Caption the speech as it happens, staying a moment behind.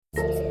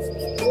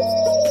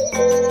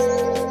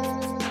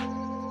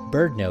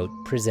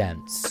BirdNote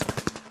presents.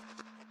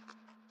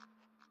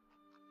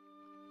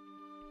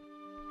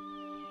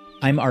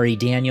 I'm Ari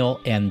Daniel,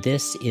 and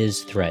this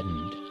is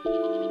Threatened.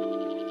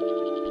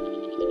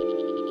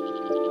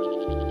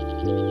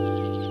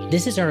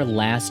 This is our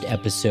last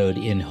episode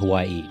in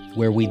Hawaii,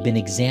 where we've been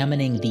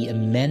examining the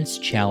immense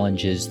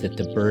challenges that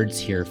the birds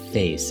here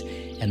face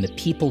and the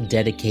people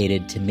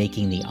dedicated to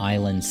making the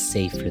islands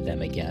safe for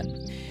them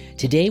again.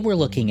 Today we're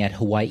looking at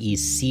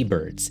Hawaii's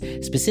seabirds,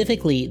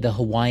 specifically the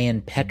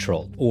Hawaiian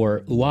petrel,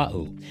 or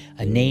ua'u,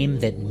 a name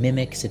that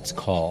mimics its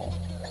call.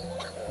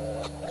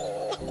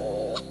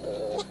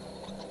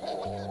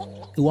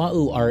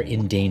 Ua'u are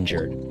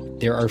endangered.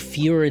 There are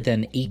fewer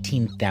than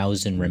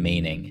 18,000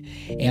 remaining,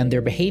 and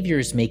their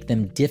behaviors make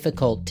them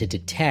difficult to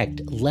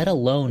detect, let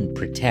alone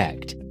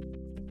protect.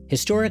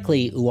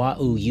 Historically,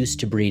 ua'u used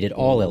to breed at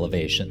all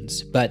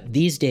elevations, but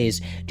these days,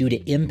 due to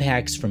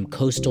impacts from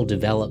coastal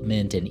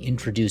development and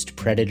introduced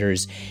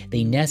predators,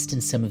 they nest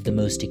in some of the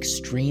most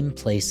extreme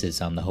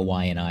places on the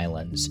Hawaiian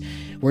Islands.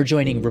 We're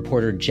joining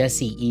reporter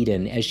Jessie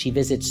Eden as she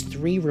visits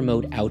 3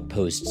 remote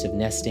outposts of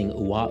nesting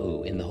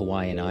ua'u in the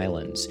Hawaiian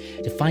Islands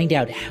to find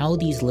out how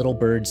these little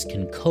birds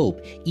can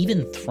cope,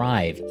 even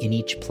thrive, in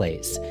each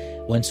place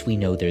once we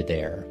know they're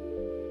there.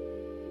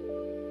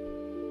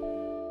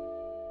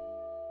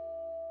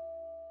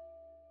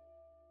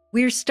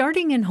 We're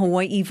starting in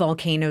Hawaii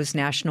Volcanoes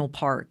National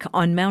Park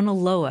on Mauna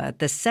Loa,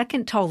 the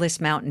second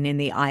tallest mountain in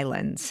the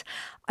islands.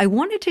 I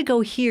wanted to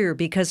go here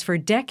because for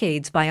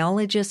decades,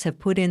 biologists have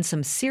put in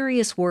some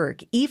serious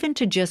work even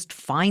to just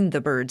find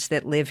the birds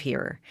that live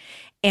here.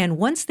 And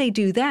once they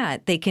do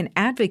that, they can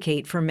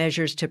advocate for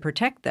measures to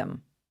protect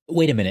them.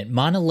 Wait a minute,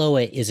 Mauna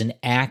Loa is an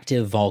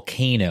active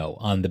volcano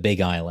on the Big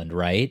Island,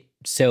 right?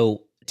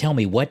 So tell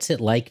me, what's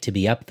it like to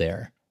be up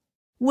there?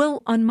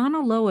 Well, on Mauna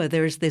Loa,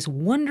 there's this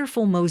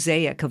wonderful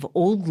mosaic of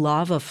old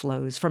lava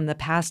flows from the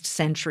past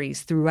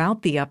centuries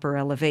throughout the upper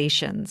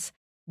elevations.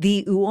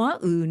 The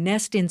ua'u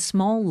nest in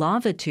small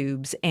lava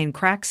tubes and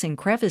cracks and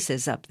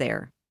crevices up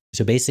there.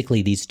 So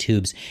basically these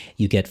tubes,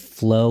 you get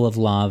flow of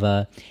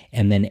lava,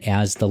 and then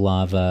as the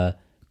lava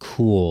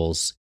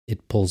cools,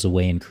 it pulls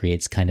away and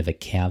creates kind of a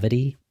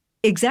cavity?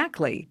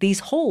 Exactly. These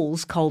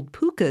holes, called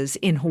pukas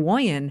in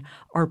Hawaiian,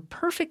 are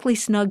perfectly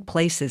snug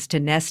places to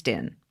nest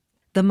in.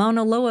 The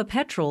Mauna Loa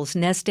petrels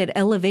nest at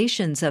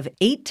elevations of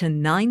 8,000 to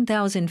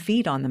 9,000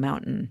 feet on the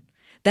mountain.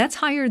 That's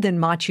higher than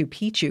Machu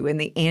Picchu in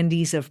the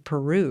Andes of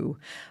Peru.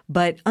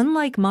 But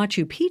unlike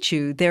Machu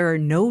Picchu, there are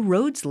no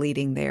roads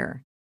leading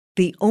there.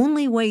 The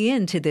only way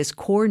into this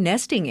core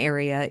nesting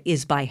area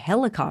is by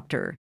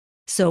helicopter.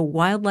 So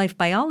wildlife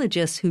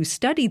biologists who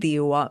study the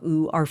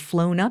ua'u are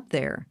flown up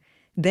there.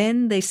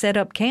 Then they set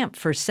up camp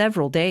for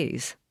several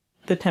days.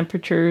 The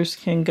temperatures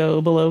can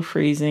go below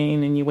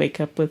freezing and you wake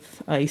up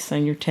with ice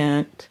on your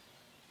tent.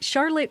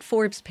 Charlotte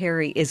Forbes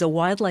Perry is a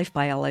wildlife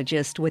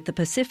biologist with the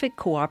Pacific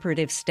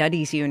Cooperative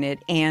Studies Unit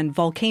and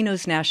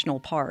Volcanoes National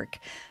Park.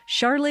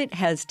 Charlotte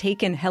has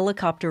taken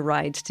helicopter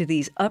rides to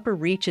these upper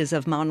reaches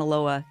of Mauna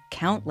Loa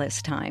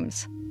countless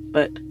times.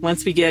 But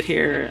once we get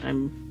here,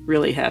 I'm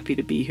really happy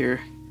to be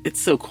here.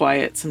 It's so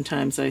quiet,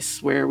 sometimes I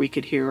swear we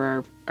could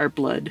hear our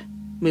blood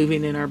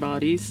moving in our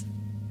bodies.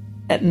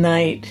 At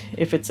night,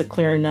 if it's a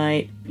clear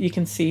night, you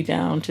can see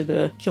down to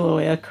the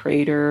Kilauea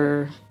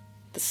crater.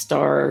 The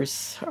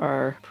stars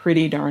are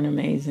pretty darn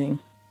amazing.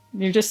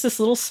 You're just this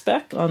little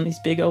speck on these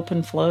big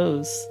open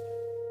flows.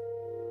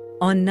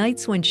 On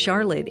nights when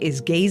Charlotte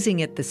is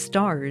gazing at the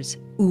stars,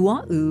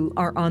 ua'u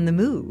are on the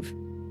move.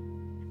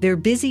 They're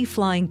busy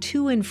flying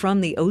to and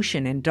from the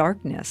ocean in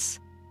darkness.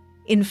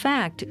 In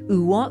fact,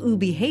 ua'u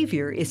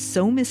behavior is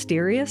so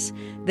mysterious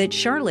that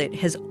Charlotte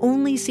has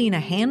only seen a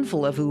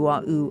handful of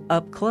ua'u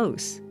up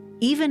close,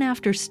 even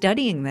after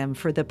studying them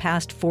for the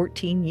past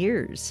 14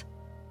 years.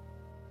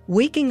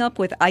 Waking up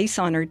with ice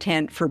on her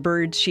tent for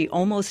birds she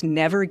almost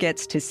never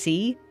gets to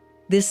see,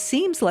 this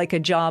seems like a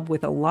job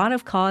with a lot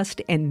of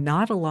cost and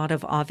not a lot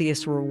of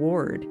obvious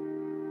reward.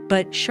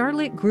 But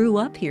Charlotte grew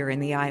up here in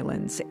the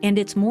islands, and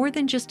it's more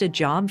than just a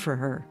job for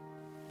her.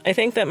 I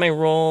think that my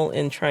role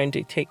in trying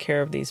to take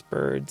care of these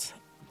birds,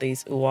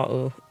 these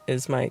ua'u,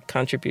 is my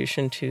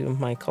contribution to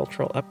my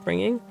cultural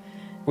upbringing.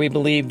 We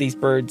believe these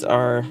birds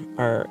are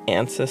our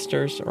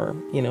ancestors or,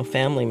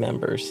 family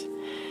members,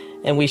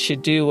 and we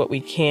should do what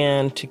we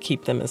can to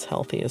keep them as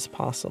healthy as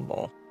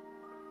possible.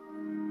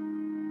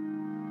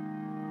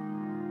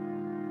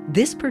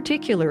 This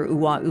particular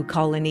ua'u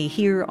colony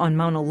here on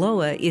Mauna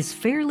Loa is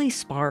fairly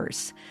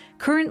sparse.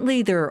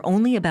 Currently, there are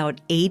only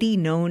about 80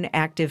 known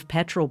active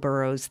petrel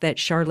burrows that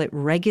Charlotte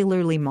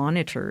regularly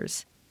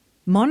monitors.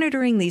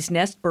 Monitoring these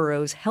nest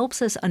burrows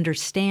helps us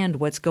understand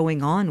what's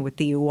going on with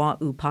the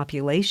ua'u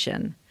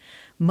population.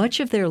 Much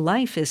of their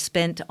life is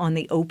spent on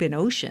the open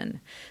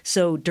ocean,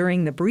 so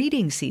during the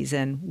breeding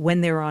season,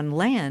 when they're on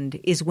land,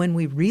 is when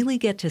we really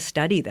get to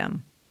study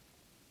them.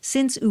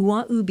 Since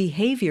ua'u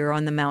behavior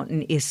on the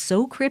mountain is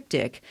so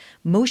cryptic,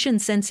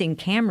 motion-sensing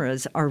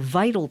cameras are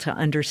vital to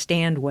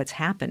understand what's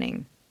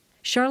happening.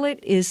 Charlotte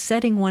is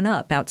setting one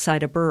up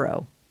outside a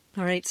burrow.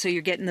 All right, so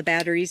you're getting the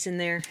batteries in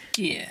there.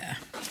 Yeah.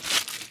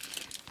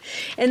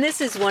 And this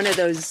is one of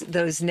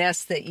those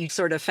nests that you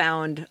sort of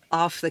found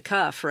off the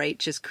cuff, right?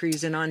 Just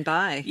cruising on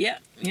by. Yeah.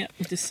 We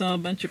just saw a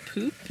bunch of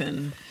poop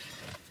and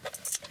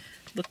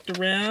looked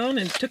around,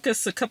 and it took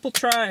us a couple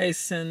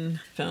tries and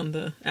found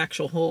the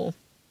actual hole.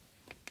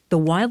 The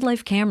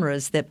wildlife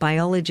cameras that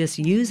biologists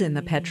use in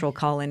the petrel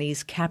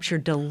colonies capture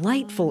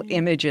delightful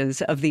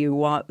images of the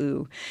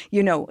ua'u.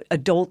 You know,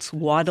 adults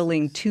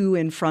waddling to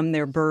and from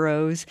their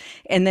burrows,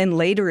 and then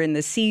later in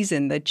the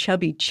season, the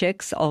chubby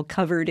chicks all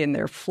covered in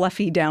their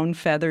fluffy down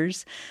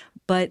feathers.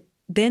 But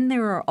then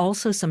there are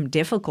also some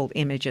difficult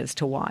images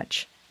to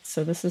watch.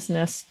 So this is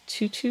nest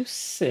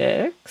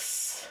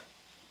 226.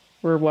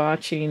 We're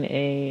watching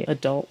a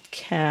adult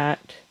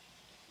cat.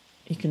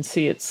 You can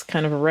see it's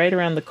kind of right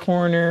around the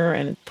corner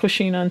and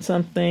pushing on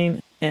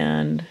something,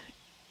 and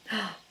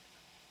oh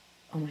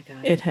my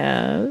God.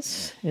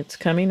 It's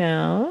coming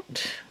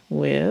out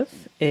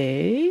with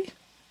a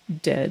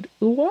dead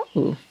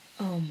ua'u.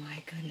 Oh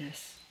my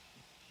goodness.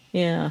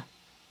 Yeah.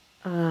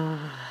 At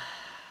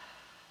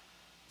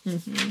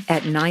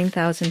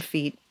 9,000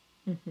 feet.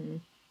 Mm-hmm.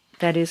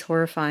 That is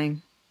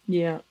horrifying.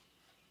 Yeah.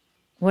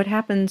 What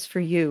happens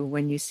for you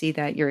when you see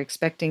that? You're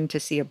expecting to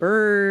see a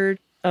bird?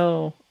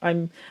 Oh,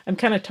 I'm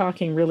kind of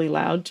talking really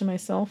loud to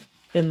myself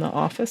in the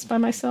office by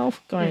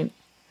myself, going,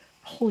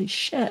 holy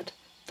shit,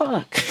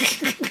 fuck.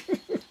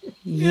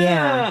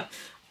 Yeah.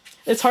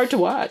 It's hard to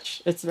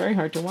watch. It's very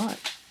hard to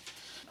watch.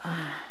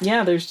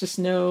 Yeah, there's just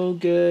no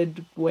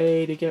good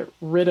way to get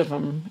rid of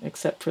them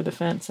except for the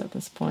fence at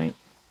this point.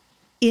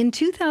 In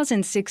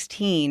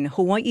 2016,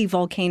 Hawaii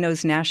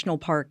Volcanoes National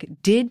Park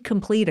did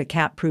complete a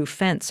cat-proof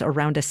fence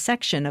around a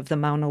section of the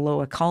Mauna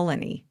Loa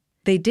colony.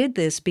 They did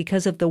this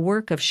because of the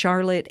work of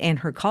Charlotte and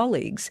her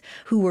colleagues,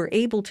 who were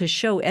able to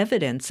show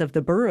evidence of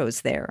the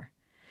burrows there.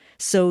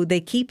 So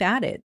they keep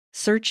at it,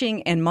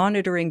 searching and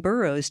monitoring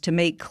burrows to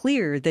make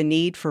clear the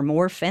need for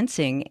more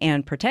fencing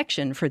and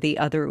protection for the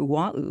other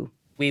ua'u.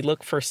 We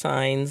look for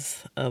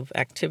signs of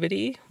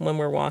activity when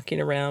we're walking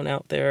around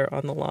out there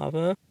on the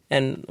lava.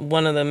 And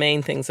one of the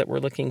main things that we're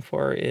looking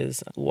for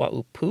is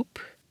ua'u poop.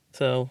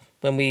 So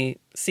when we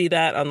see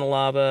that on the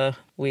lava,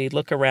 we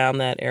look around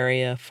that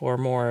area for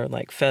more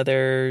like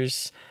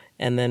feathers,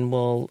 and then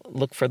we'll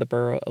look for the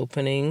burrow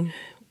opening,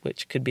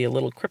 which could be a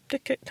little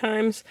cryptic at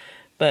times.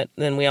 But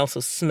then we also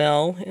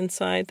smell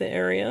inside the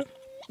area.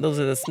 Those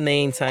are the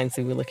main signs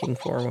that we're looking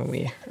for when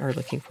we are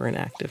looking for an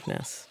active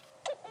nest.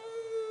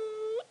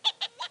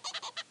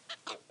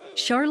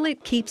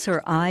 Charlotte keeps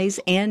her eyes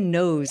and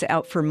nose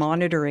out for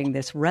monitoring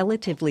this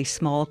relatively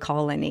small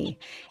colony,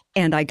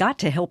 and I got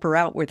to help her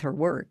out with her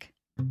work.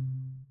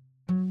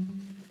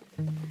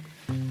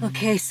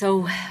 Okay,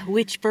 so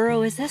which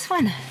burrow is this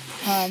one?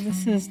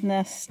 This is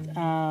nest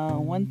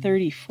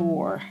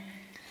 134.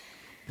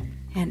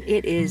 And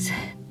it is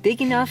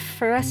big enough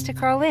for us to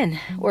crawl in,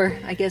 or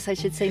I guess I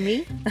should say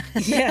me.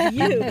 Yeah,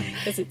 you,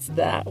 because it's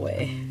that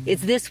way.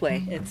 It's this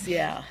way. It's,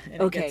 yeah,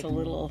 and okay. It gets a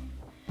little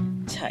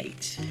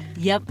tight.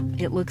 Yep,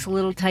 it looks a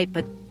little tight,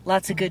 but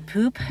lots of good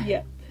poop.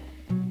 Yep.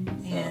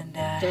 And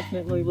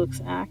definitely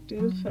looks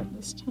active at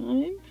this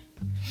time.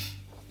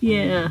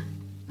 Yeah.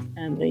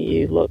 And then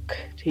you look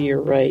to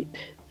your right.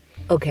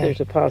 Okay.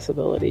 There's a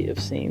possibility of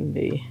seeing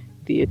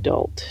the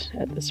adult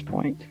at this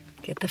point.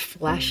 Get the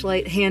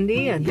flashlight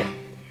handy and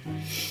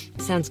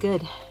sounds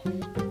good.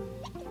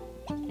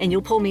 And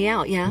you'll pull me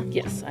out, yeah?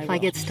 Yes, if I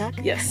get stuck?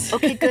 Yes.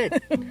 Okay,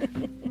 good.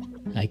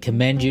 I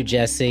commend you,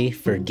 Jessie,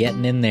 for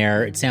getting in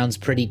there. It sounds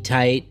pretty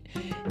tight.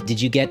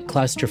 Did you get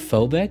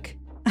claustrophobic?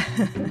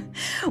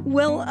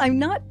 Well, I'm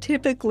not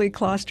typically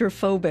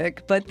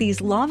claustrophobic, but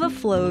these lava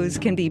flows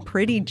can be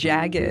pretty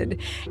jagged,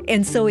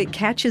 and so it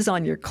catches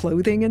on your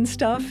clothing and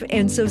stuff.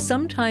 And so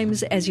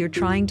sometimes as you're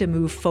trying to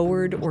move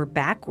forward or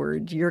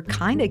backward, you're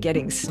kind of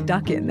getting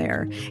stuck in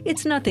there.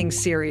 It's nothing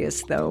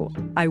serious, though.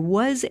 I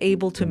was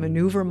able to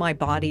maneuver my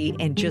body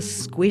and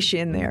just squish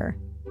in there.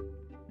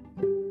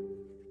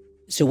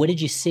 So what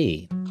did you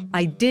see?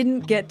 I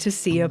didn't get to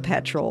see a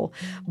petrel,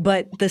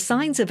 but the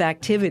signs of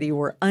activity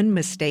were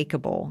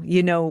unmistakable.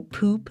 You know,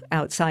 poop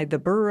outside the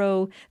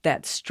burrow,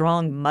 that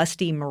strong,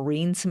 musty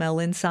marine smell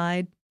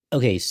inside.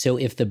 Okay, so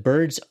if the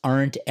birds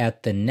aren't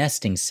at the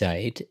nesting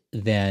site,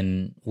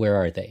 then where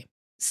are they?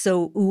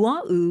 So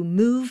ua'u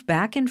move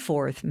back and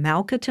forth,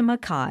 Mauka to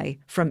Makai,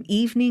 from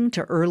evening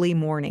to early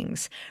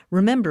mornings.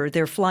 Remember,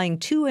 they're flying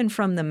to and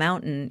from the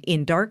mountain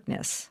in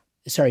darkness.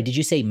 Sorry, did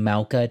you say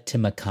Mauka to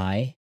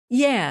Makai?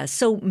 Yeah,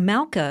 so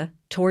Mauka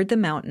toward the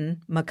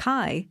mountain,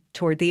 Makai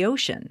toward the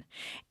ocean.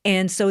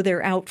 And so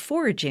they're out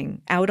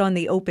foraging, out on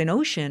the open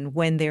ocean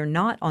when they're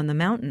not on the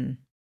mountain.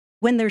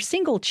 When their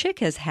single chick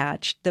has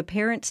hatched, the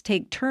parents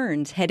take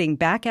turns heading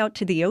back out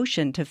to the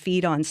ocean to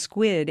feed on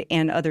squid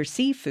and other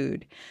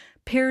seafood.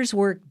 Pairs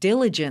work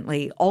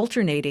diligently,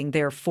 alternating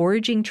their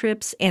foraging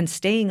trips and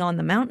staying on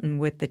the mountain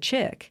with the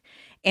chick.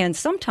 And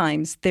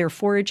sometimes their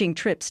foraging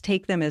trips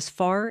take them as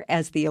far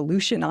as the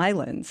Aleutian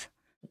Islands.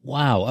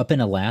 Wow, up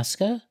in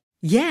Alaska?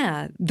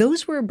 Yeah,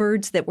 those were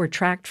birds that were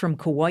tracked from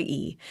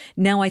Kauai.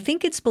 Now, I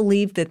think it's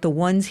believed that the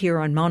ones here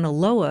on Mauna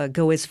Loa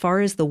go as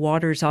far as the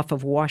waters off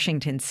of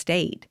Washington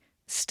State.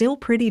 Still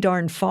pretty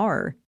darn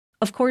far.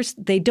 Of course,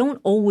 they don't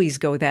always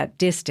go that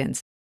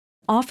distance.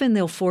 Often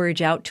they'll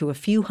forage out to a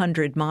few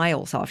hundred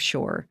miles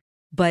offshore.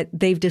 But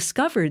they've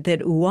discovered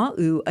that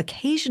ua'u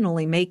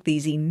occasionally make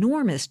these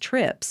enormous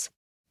trips.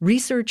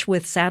 Research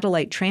with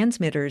satellite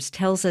transmitters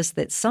tells us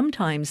that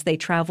sometimes they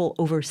travel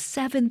over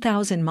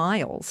 7,000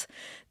 miles,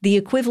 the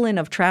equivalent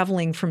of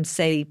traveling from,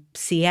 say,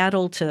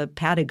 Seattle to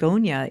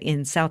Patagonia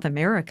in South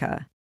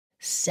America.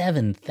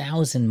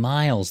 7,000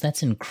 miles.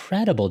 That's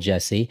incredible,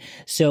 Jesse.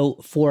 So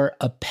for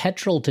a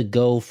petrel to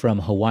go from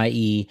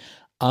Hawaii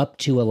up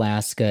to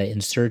Alaska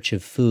in search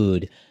of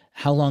food,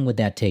 how long would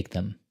that take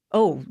them?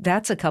 Oh,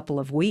 that's a couple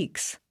of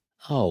weeks.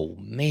 Oh,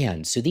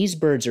 man. So these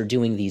birds are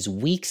doing these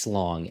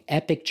weeks-long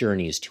epic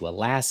journeys to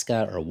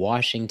Alaska or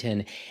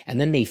Washington, and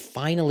then they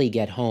finally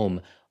get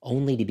home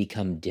only to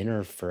become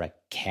dinner for a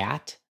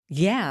cat?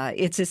 Yeah,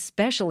 it's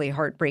especially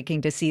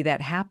heartbreaking to see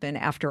that happen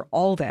after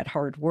all that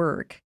hard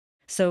work.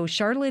 So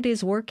Charlotte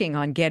is working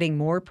on getting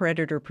more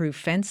predator-proof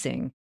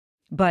fencing.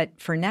 But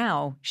for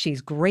now,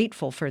 she's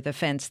grateful for the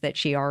fence that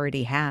she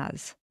already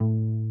has.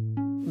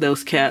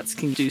 Those cats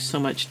can do so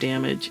much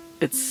damage.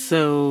 It's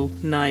so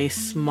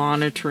nice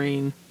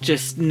monitoring,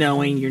 just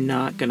knowing you're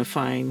not going to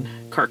find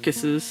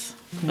carcasses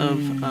of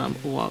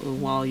ua'u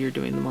while you're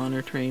doing the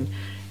monitoring,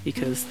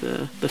 because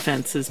the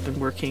fence has been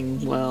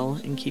working well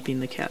in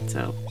keeping the cats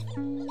out.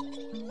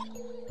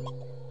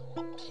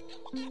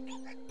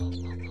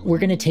 We're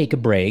going to take a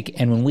break,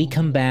 and when we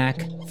come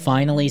back,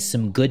 finally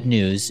some good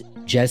news.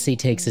 Jesse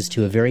takes us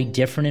to a very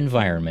different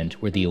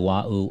environment where the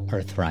ua'u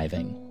are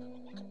thriving.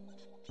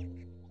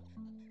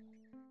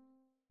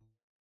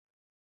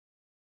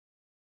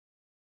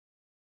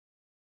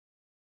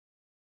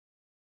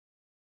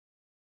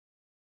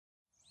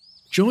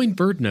 Join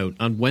BirdNote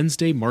on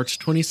Wednesday, March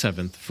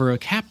 27th for a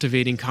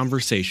captivating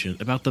conversation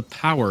about the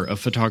power of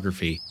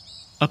photography.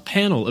 A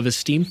panel of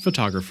esteemed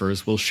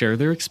photographers will share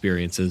their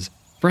experiences,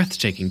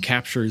 breathtaking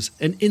captures,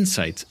 and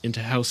insights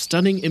into how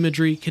stunning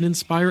imagery can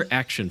inspire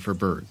action for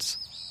birds.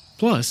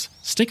 Plus,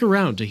 stick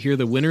around to hear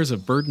the winners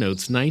of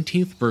BirdNote's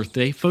 19th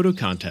birthday photo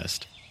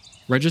contest.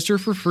 Register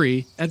for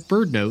free at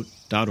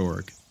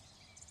birdnote.org.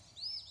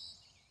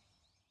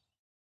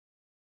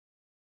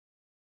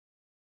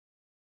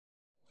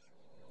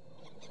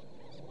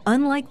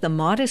 Unlike the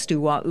modest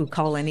ua'u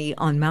colony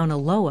on Mauna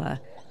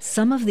Loa,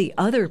 some of the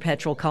other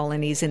petrel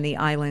colonies in the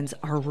islands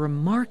are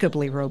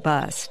remarkably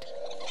robust.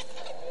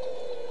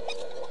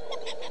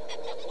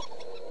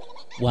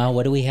 Wow,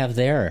 what do we have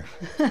there?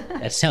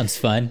 That sounds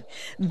fun.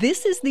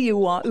 This is the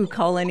ua'u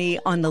colony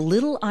on the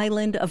little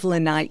island of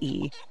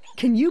Lanai.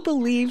 Can you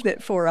believe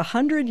that for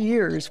 100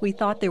 years we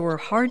thought there were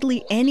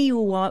hardly any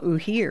ua'u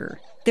here?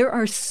 There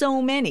are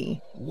so many.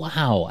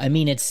 Wow. I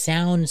mean, it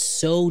sounds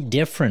so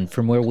different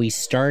from where we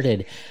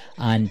started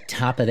on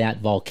top of that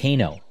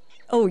volcano.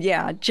 Oh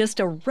yeah, just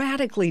a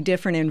radically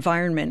different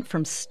environment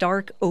from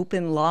stark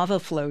open lava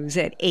flows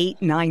at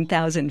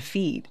 9,000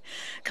 feet.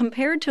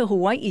 Compared to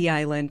Hawaii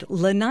Island,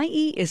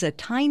 Lanai is a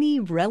tiny,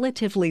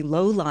 relatively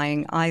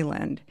low-lying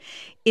island.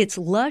 Its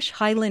lush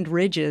highland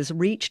ridges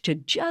reach to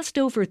just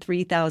over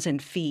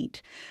 3,000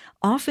 feet.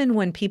 Often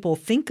when people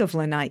think of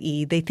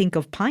Lanai, they think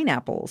of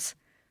pineapples.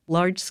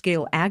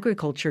 Large-scale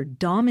agriculture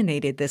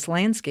dominated this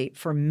landscape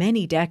for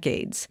many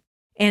decades.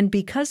 And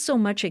because so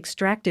much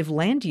extractive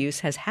land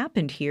use has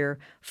happened here,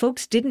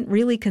 folks didn't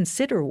really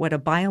consider what a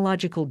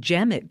biological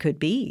gem it could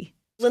be.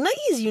 Lanai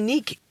is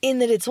unique in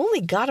that it's only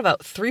got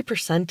about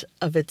 3%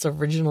 of its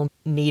original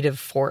native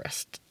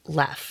forest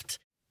left.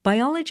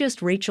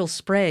 Biologist Rachel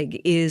Sprague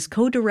is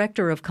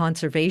co-director of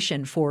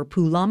conservation for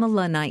Pulama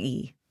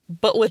Lanai.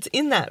 But what's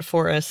in that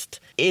forest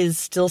is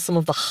still some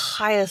of the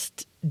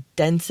highest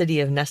density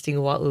of nesting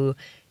ua'u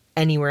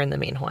anywhere in the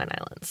main Hawaiian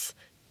Islands.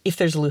 If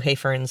there's luhe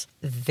ferns,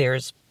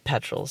 there's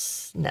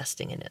petrels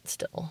nesting in it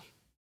still.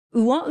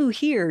 Ua'u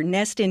here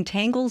nest in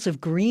tangles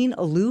of green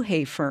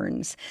aluhe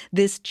ferns.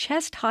 This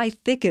chest-high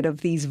thicket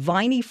of these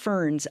viney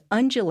ferns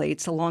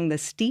undulates along the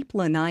steep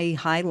Lanai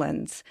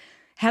highlands.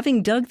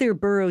 Having dug their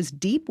burrows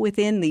deep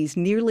within these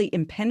nearly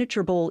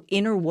impenetrable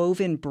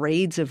interwoven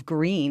braids of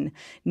green,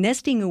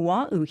 nesting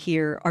ua'u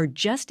here are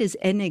just as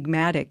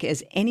enigmatic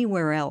as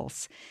anywhere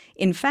else.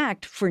 In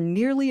fact, for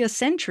nearly a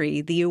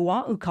century, the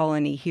ua'u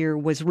colony here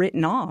was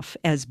written off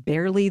as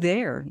barely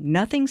there,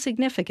 nothing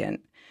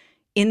significant.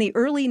 In the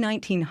early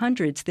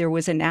 1900s, there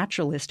was a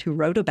naturalist who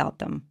wrote about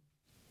them.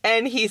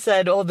 And he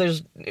said,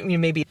 there's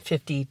maybe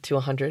 50 to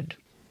 100.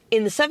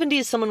 In the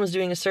 70s, someone was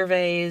doing a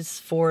surveys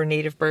for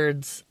native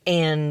birds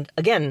and,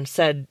 again,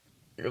 said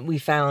we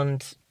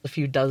found a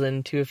few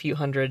dozen to a few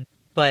hundred,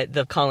 but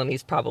the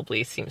colonies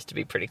probably seems to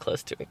be pretty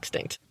close to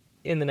extinct.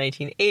 In the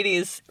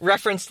 1980s,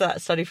 referenced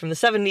that study from the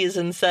 70s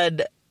and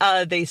said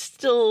they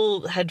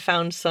still had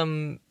found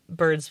some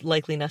birds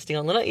likely nesting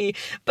on Lanai,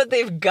 but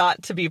they've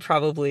got to be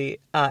probably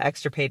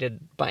extirpated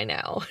by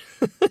now.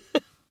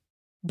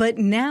 But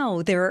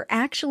now there are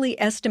actually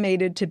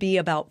estimated to be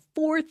about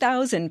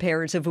 4,000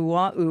 pairs of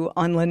ua'u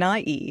on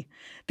Lanai.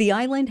 The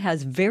island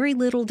has very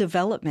little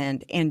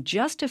development and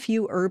just a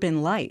few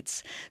urban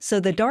lights, so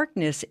the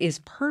darkness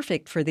is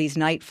perfect for these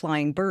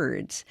night-flying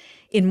birds.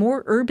 In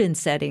more urban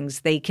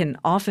settings, they can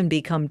often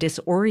become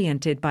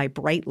disoriented by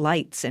bright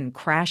lights and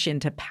crash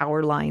into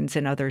power lines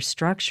and other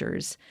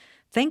structures.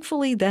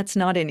 Thankfully, that's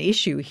not an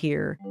issue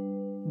here.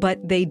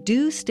 But they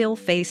do still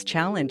face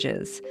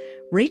challenges.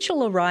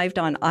 Rachel arrived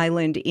on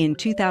island in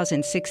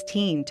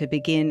 2016 to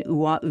begin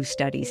ua'u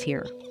studies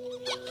here.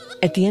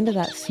 At the end of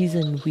that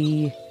season,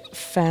 we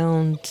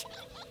found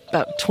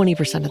about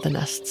 20% of the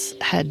nests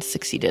had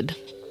succeeded.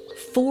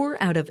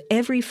 4 out of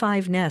every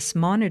 5 nests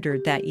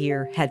monitored that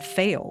year had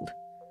failed.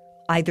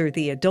 Either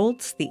the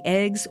adults, the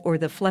eggs, or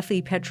the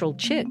fluffy petrel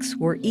chicks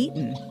were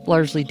eaten.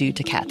 Largely due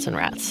to cats and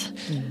rats.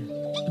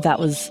 That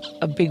was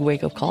a big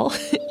wake-up call.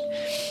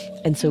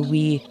 And so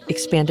we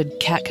expanded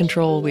cat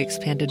control, we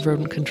expanded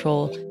rodent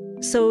control.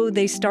 So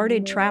they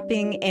started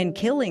trapping and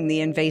killing the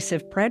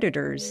invasive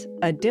predators,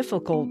 a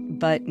difficult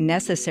but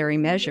necessary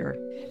measure.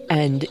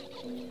 And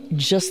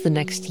just the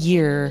next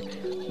year,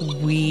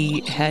 we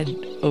had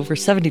over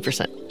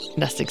 70%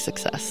 nesting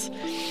success.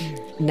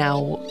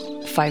 Now,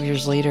 5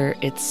 years later,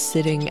 it's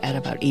sitting at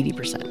about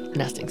 80%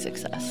 nesting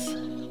success,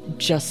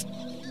 just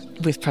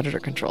with predator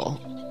control.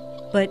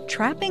 But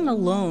trapping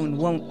alone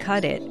won't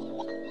cut it.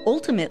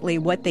 Ultimately,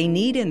 what they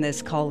need in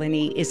this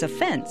colony is a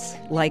fence,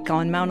 like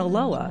on Mauna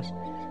Loa.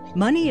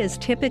 Money is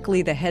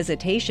typically the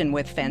hesitation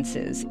with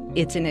fences.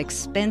 It's an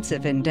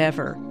expensive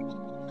endeavor.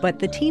 But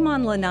the team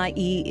on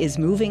Lanai is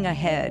moving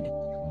ahead.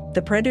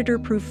 The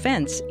predator-proof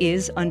fence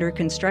is under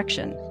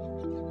construction.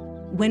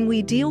 When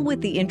we deal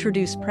with the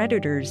introduced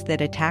predators that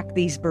attack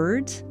these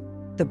birds,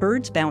 the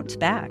birds bounce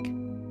back.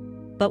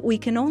 But we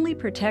can only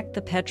protect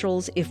the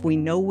petrels if we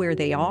know where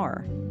they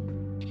are.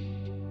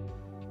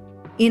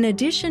 In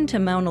addition to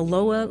Mauna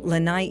Loa,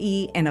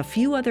 Lanai, and a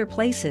few other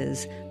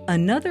places,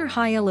 another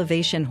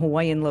high-elevation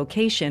Hawaiian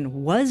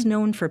location was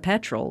known for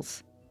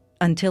petrels,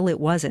 until it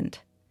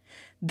wasn't.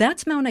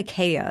 That's Mauna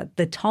Kea,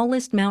 the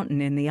tallest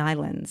mountain in the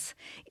islands.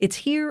 It's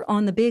here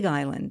on the Big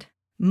Island.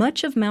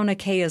 Much of Mauna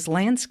Kea's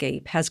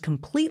landscape has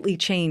completely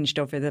changed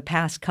over the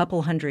past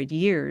couple hundred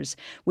years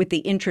with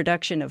the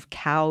introduction of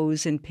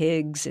cows and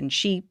pigs and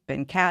sheep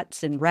and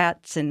cats and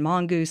rats and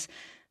mongoose.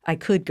 I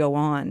could go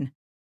on.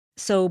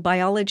 So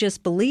biologists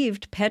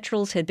believed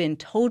petrels had been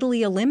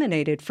totally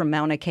eliminated from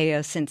Mauna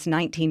Kea since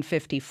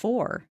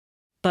 1954.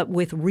 But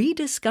with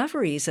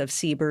rediscoveries of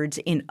seabirds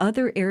in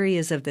other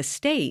areas of the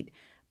state,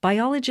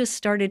 biologists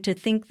started to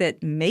think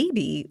that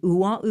maybe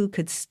ua'u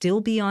could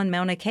still be on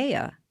Mauna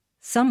Kea,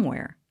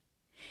 somewhere.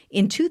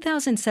 In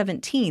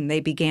 2017,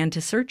 they began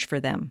to search for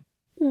them.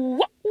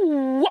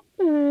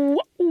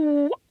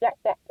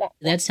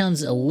 That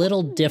sounds a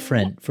little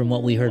different from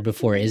what we heard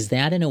before. Is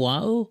that an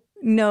ua'u?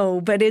 No,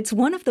 but it's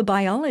one of the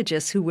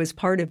biologists who was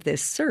part of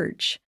this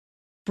search.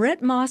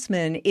 Brett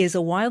Mossman is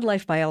a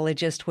wildlife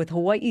biologist with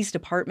Hawaii's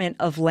Department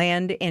of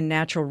Land and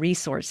Natural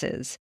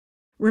Resources.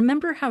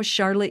 Remember how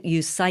Charlotte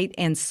used sight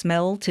and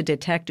smell to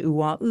detect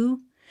ua'u?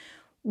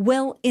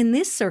 Well, in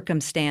this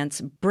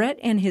circumstance, Brett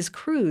and his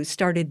crew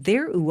started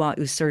their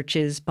ua'u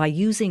searches by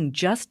using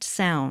just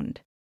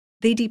sound.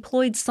 They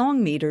deployed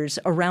song meters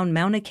around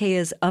Mauna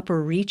Kea's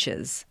upper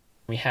reaches.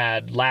 We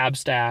had lab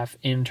staff,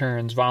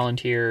 interns,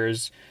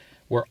 volunteers.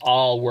 We're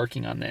all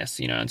working on this,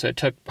 and so it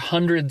took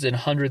hundreds and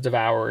hundreds of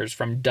hours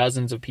from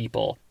dozens of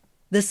people.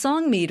 The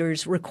song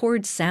meters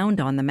record sound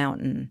on the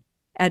mountain.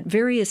 At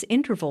various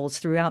intervals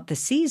throughout the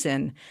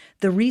season,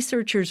 the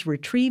researchers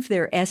retrieve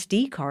their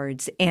SD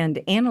cards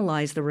and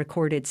analyze the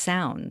recorded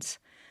sounds.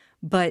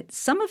 But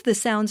some of the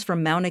sounds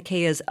from Mauna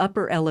Kea's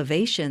upper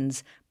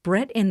elevations,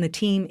 Brett and the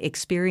team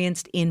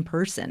experienced in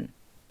person.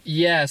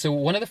 Yeah, so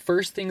one of the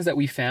first things that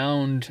we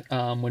found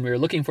when we were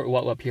looking for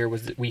ua'u up here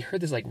was that we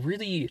heard this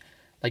really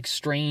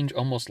strange,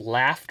 almost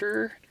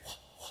laughter.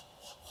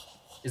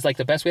 Is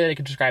the best way that I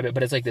could describe it,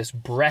 but it's this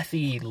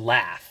breathy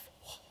laugh.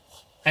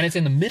 And it's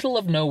in the middle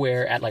of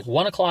nowhere at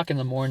 1 o'clock in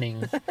the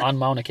morning on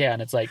Mauna Kea,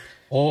 and it's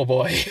oh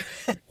boy.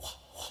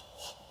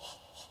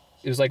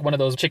 It was one of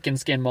those chicken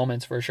skin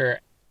moments for sure.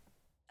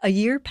 A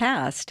year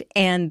passed,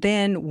 and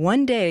then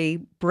one day,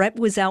 Brett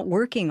was out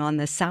working on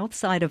the south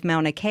side of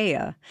Mauna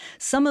Kea.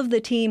 Some of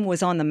the team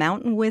was on the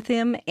mountain with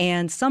him,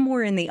 and some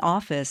were in the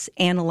office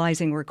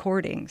analyzing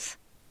recordings.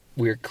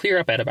 We were clear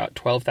up at about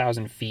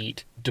 12,000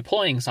 feet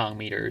deploying song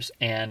meters,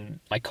 and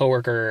my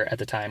coworker at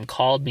the time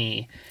called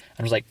me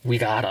and was like, "We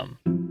got him."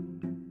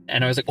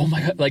 And I was like, oh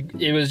my God,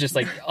 it was just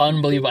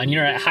unbelievable. And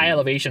at high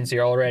elevation, so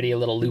you're already a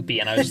little loopy.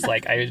 And I was just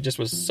I just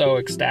was so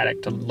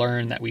ecstatic to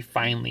learn that we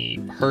finally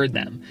heard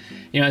them.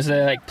 So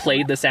they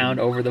played the sound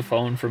over the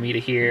phone for me to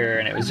hear.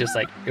 And it was just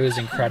it was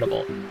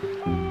incredible.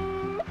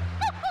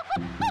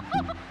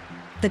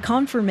 The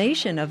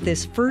confirmation of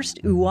this first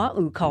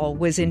ua'u call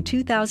was in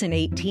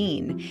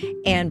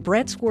 2018, and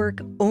Brett's work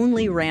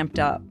only ramped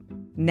up.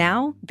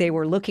 Now they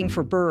were looking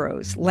for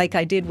burrows, like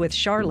I did with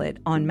Charlotte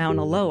on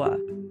Mauna Loa.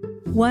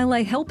 While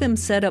I help him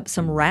set up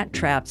some rat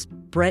traps,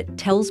 Brett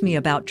tells me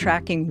about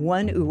tracking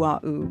one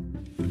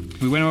ua'u.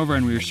 We went over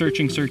and we were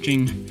searching,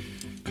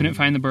 couldn't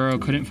find the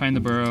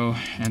burrow,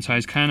 and so I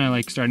was kind of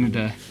like starting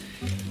to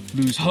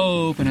lose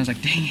hope, and I was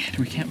like, dang it,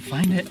 we can't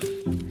find it.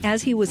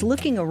 As he was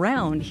looking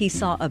around, he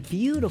saw a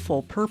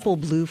beautiful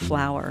purple-blue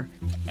flower.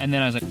 And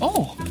then I was like,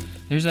 oh,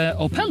 there's a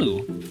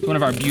opelu. It's one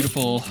of our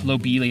beautiful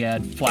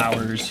lobeliad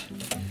flowers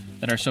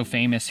that are so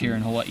famous here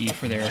in Hawaii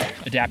for their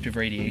adaptive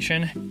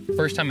radiation.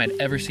 First time I'd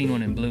ever seen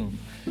one in bloom.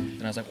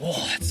 And I was like, whoa,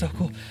 that's so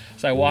cool.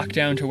 So I walked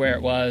down to where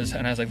it was,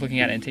 and I was like looking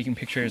at it and taking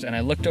pictures, and I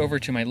looked over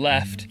to my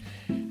left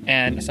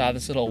and I saw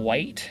this little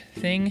white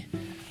thing.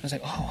 I was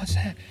like, oh, what's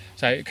that?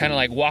 So I kind of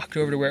like walked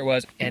over to where it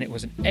was, and it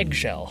was an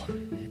eggshell.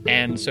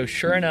 And so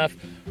sure enough,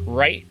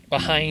 right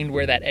behind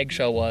where that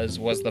eggshell was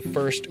the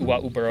first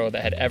ua'u burrow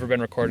that had ever been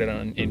recorded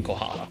in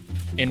Kohala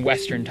in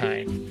Western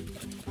time.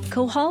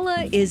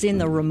 Kohala is in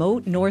the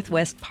remote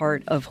northwest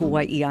part of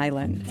Hawaii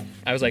Island.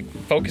 I was like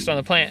focused on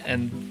the plant,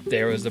 and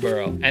there was the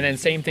burrow. And then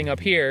same thing up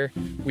here,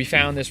 we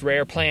found this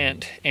rare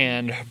plant,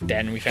 and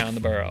then we found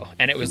the burrow.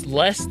 And it was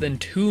less than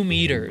 2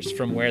 meters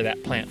from where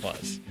that plant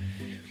was.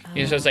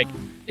 You know, so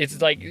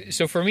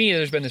so for me,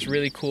 there's been this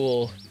really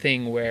cool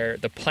thing where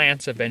the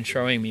plants have been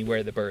showing me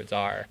where the birds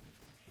are.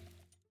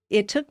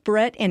 It took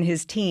Brett and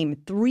his team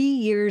 3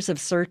 years of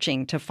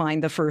searching to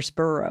find the first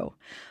burrow.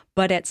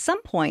 But at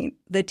some point,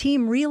 the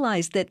team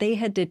realized that they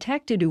had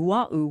detected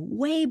ua'u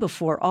way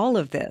before all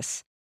of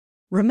this.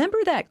 Remember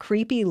that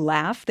creepy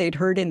laugh they'd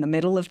heard in the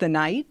middle of the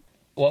night?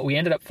 What we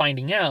ended up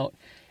finding out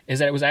is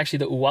that it was actually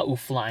the ua'u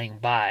flying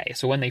by.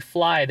 So when they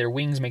fly, their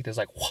wings make this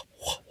like wah,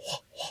 wah, wah,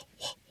 wah,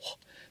 wah, wah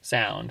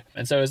sound.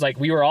 And so it was like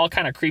we were all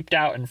kind of creeped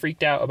out and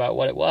freaked out about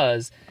what it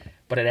was,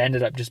 but it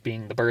ended up just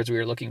being the birds we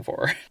were looking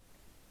for.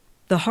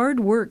 The hard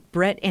work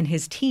Brett and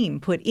his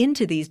team put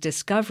into these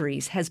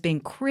discoveries has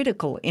been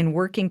critical in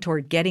working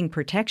toward getting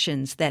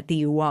protections that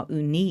the ua'u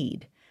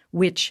need,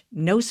 which,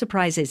 no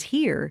surprises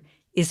here,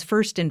 is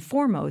first and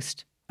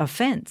foremost a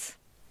fence.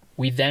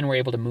 We then were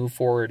able to move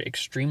forward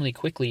extremely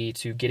quickly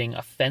to getting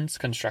a fence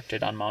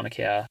constructed on Mauna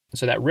Kea.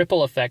 So that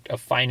ripple effect of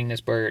finding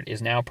this bird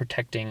is now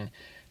protecting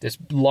this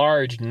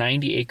large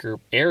 90-acre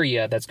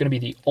area that's going to be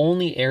the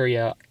only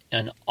area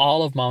in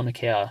all of Mauna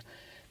Kea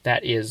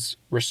that is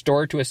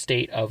restored to a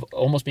state of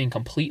almost being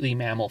completely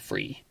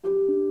mammal-free.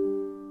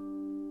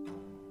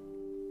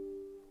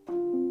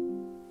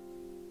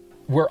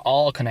 We're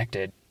all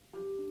connected.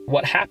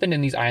 What happened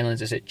in these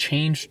islands is it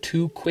changed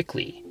too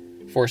quickly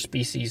for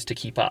species to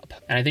keep up.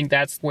 And I think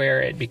that's where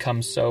it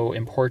becomes so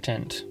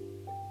important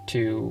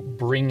to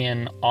bring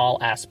in all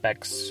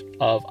aspects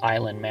of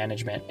island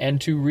management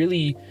and to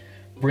really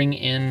bring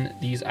in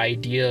these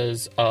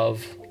ideas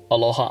of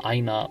aloha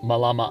aina,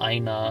 malama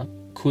aina,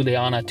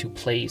 kuleana to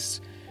place,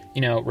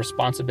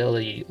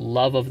 responsibility,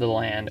 love of the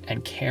land,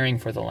 and caring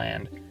for the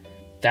land.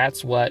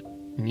 That's what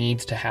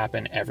needs to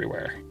happen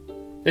everywhere.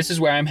 This is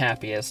where I'm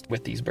happiest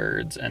with these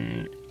birds,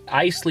 and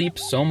I sleep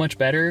so much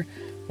better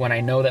when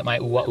I know that my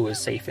ua'u is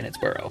safe in its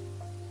burrow.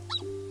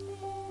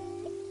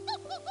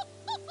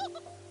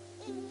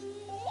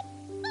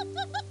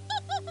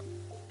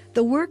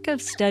 The work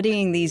of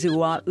studying these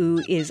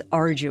ua'u is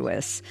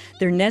arduous.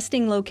 Their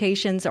nesting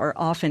locations are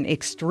often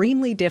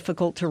extremely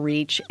difficult to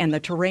reach, and the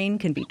terrain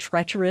can be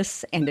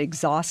treacherous and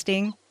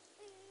exhausting.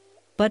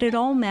 But it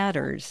all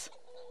matters.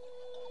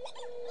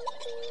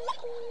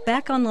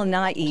 Back on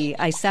Lanai,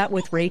 I sat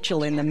with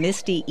Rachel in the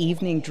misty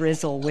evening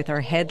drizzle with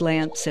our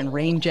headlamps and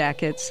rain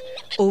jackets,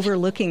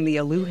 overlooking the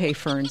aluhe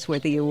ferns where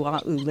the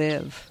ua'u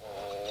live.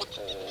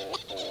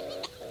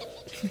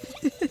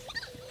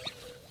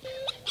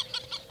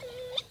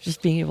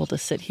 Just being able to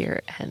sit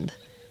here and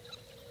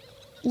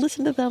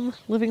listen to them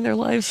living their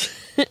lives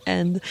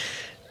and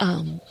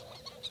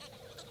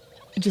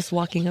just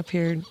walking up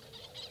here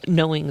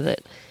knowing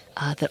that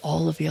that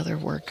all of the other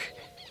work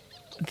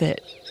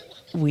that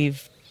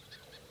we've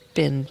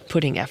been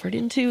putting effort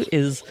into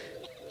is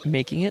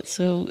making it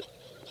so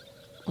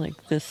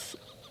like this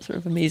sort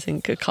of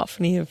amazing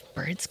cacophony of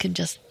birds can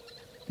just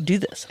do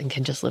this and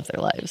can just live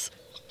their lives.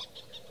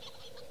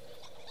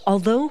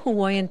 Although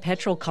Hawaiian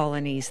petrel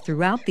colonies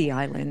throughout the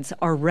islands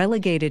are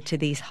relegated to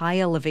these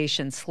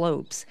high-elevation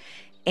slopes,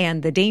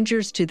 and the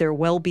dangers to their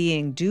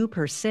well-being do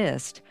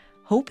persist,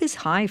 hope is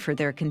high for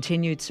their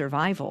continued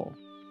survival.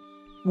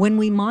 When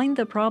we mind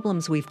the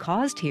problems we've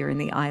caused here in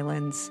the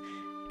islands,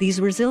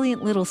 these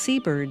resilient little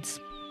seabirds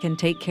can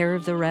take care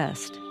of the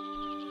rest.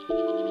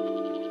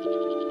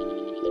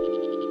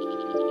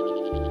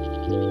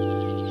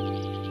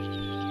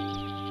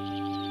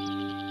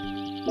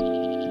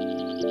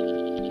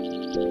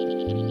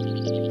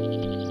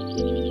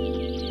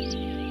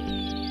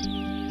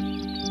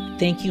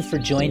 Thank you for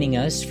joining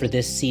us for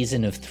this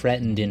season of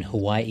Threatened in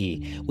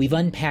Hawaii. We've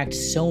unpacked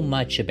so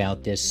much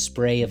about this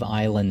spray of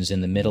islands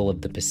in the middle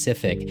of the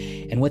Pacific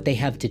and what they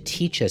have to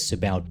teach us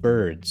about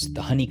birds,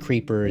 the honey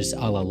creepers,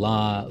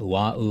 alala,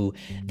 ua'u,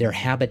 their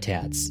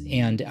habitats,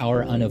 and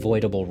our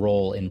unavoidable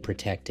role in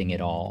protecting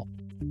it all.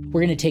 We're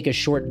going to take a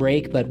short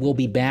break, but we'll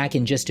be back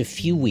in just a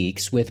few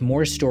weeks with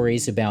more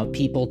stories about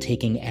people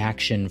taking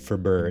action for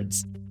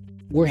birds.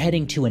 We're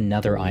heading to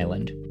another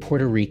island,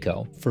 Puerto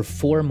Rico, for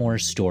 4 more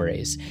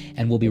stories,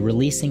 and we'll be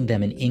releasing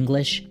them in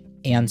English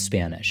and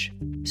Spanish.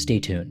 Stay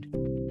tuned.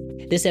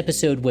 This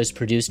episode was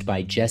produced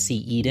by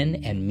Jesse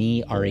Eden and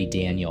me, Ari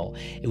Daniel.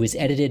 It was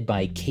edited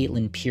by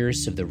Caitlin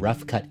Pierce of the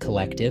Rough Cut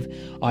Collective,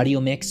 audio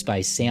mix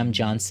by Sam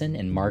Johnson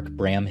and Mark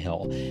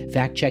Bramhill,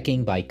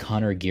 fact-checking by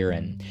Connor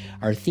Guerin.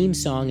 Our theme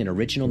song and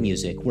original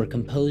music were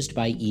composed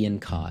by Ian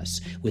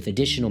Koss, with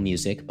additional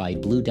music by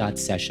Blue Dot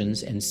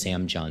Sessions and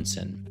Sam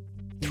Johnson.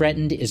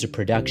 Threatened is a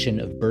production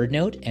of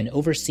BirdNote and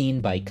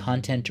overseen by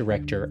content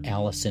director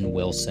Allison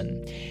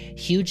Wilson.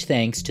 Huge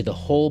thanks to the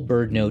whole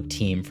BirdNote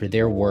team for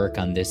their work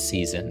on this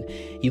season.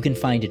 You can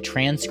find a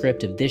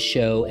transcript of this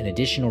show and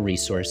additional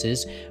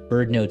resources,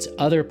 BirdNote's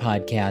other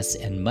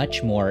podcasts, and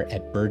much more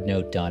at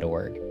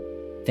birdnote.org.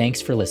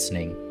 Thanks for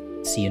listening.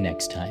 See you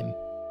next time.